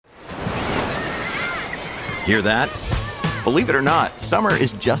Hear that? Believe it or not, summer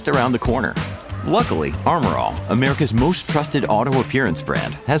is just around the corner. Luckily, Armor All, America's most trusted auto appearance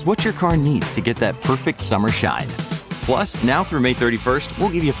brand, has what your car needs to get that perfect summer shine. Plus, now through May 31st, we'll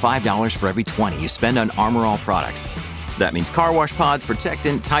give you $5 for every $20 you spend on Armor All products. That means car wash pods,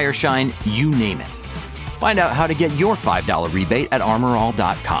 protectant, tire shine, you name it. Find out how to get your $5 rebate at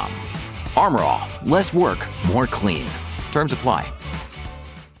armorall.com. Armor All, less work, more clean. Terms apply.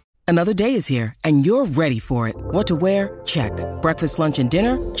 Another day is here, and you're ready for it. What to wear? Check. Breakfast, lunch, and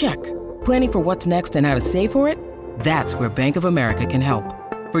dinner? Check. Planning for what's next and how to save for it? That's where Bank of America can help.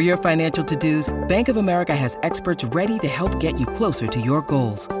 For your financial to-dos, Bank of America has experts ready to help get you closer to your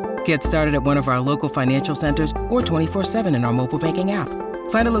goals. Get started at one of our local financial centers or 24/7 in our mobile banking app.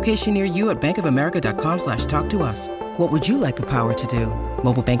 Find a location near you at bankofamerica.com/talktous. What would you like the power to do?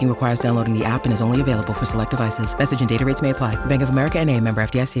 Mobile banking requires downloading the app and is only available for select devices. Message and data rates may apply. Bank of America N.A., member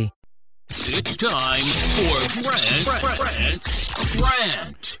FDIC. It's time for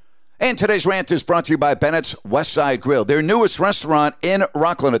Rant. And today's rant is brought to you by Bennett's Westside Grill, their newest restaurant in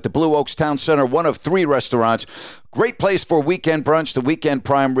Rockland at the Blue Oaks Town Center, one of 3 restaurants. Great place for weekend brunch, the weekend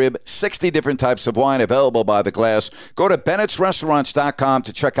prime rib, 60 different types of wine available by the glass. Go to bennettsrestaurants.com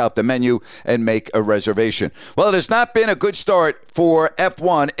to check out the menu and make a reservation. Well, it has not been a good start for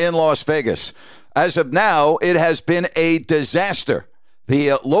F1 in Las Vegas. As of now, it has been a disaster.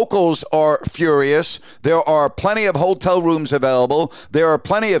 The locals are furious. There are plenty of hotel rooms available. There are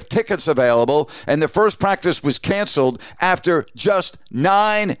plenty of tickets available. And the first practice was canceled after just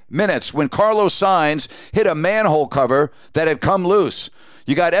 9 minutes when Carlos Sainz hit a manhole cover that had come loose.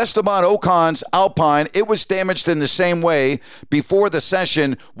 You got Esteban Ocon's Alpine. It was damaged in the same way before the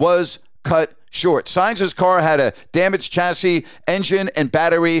session was cut short. Sainz's car had a damaged chassis, engine, and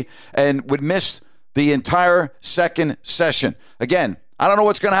battery and would miss the entire second session. Again, I don't know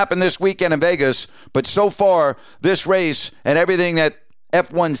what's going to happen this weekend in Vegas, but so far, this race and everything that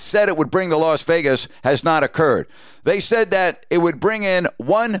F1 said it would bring to Las Vegas has not occurred. They said that it would bring in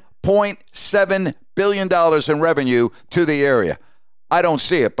 $1.7 billion in revenue to the area. I don't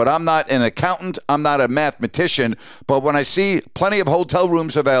see it, but I'm not an accountant. I'm not a mathematician. But when I see plenty of hotel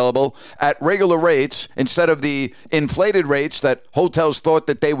rooms available at regular rates instead of the inflated rates that hotels thought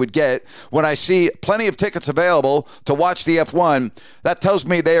that they would get, when I see plenty of tickets available to watch the F1, that tells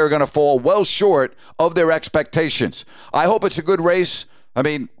me they are going to fall well short of their expectations. I hope it's a good race. I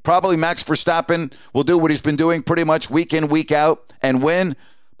mean, probably Max Verstappen will do what he's been doing pretty much week in, week out and win.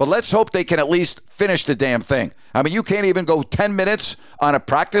 But let's hope they can at least finish the damn thing. I mean, you can't even go 10 minutes on a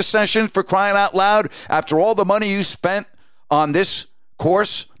practice session for crying out loud after all the money you spent on this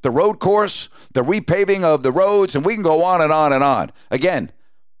course, the road course, the repaving of the roads, and we can go on and on and on. Again,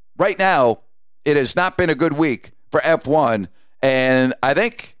 right now, it has not been a good week for F1, and I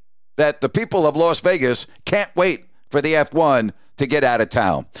think that the people of Las Vegas can't wait for the F1 to get out of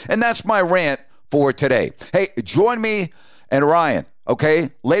town. And that's my rant for today. Hey, join me and Ryan. Okay,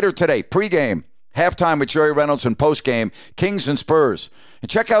 later today, pregame, halftime with Jerry Reynolds, and postgame, Kings and Spurs. And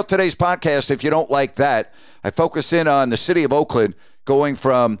check out today's podcast if you don't like that. I focus in on the city of Oakland going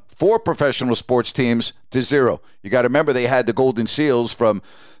from 4 professional sports teams to 0. You got to remember they had the Golden Seals from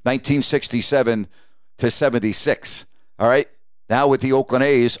 1967 to 76. All right, now with the Oakland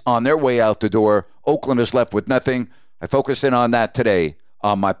A's on their way out the door, Oakland is left with nothing. I focus in on that today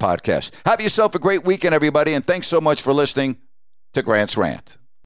on my podcast. Have yourself a great weekend, everybody, and thanks so much for listening to Grant's Rant.